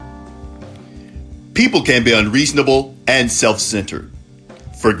People can be unreasonable and self-centered.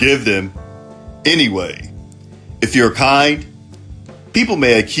 Forgive them anyway. If you're kind, people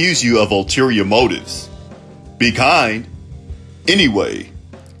may accuse you of ulterior motives. Be kind anyway.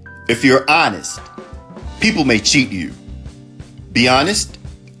 If you're honest, people may cheat you. Be honest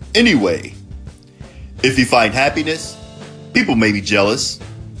anyway. If you find happiness, people may be jealous.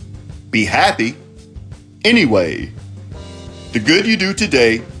 Be happy anyway. The good you do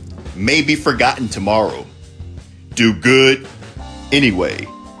today may be forgotten tomorrow. Do good anyway.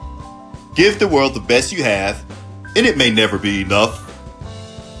 Give the world the best you have, and it may never be enough.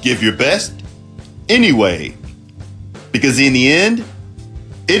 Give your best anyway. Because in the end,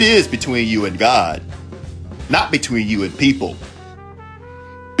 it is between you and God, not between you and people.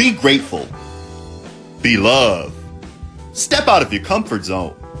 Be grateful. Be loved. Step out of your comfort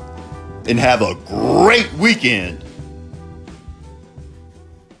zone and have a great weekend.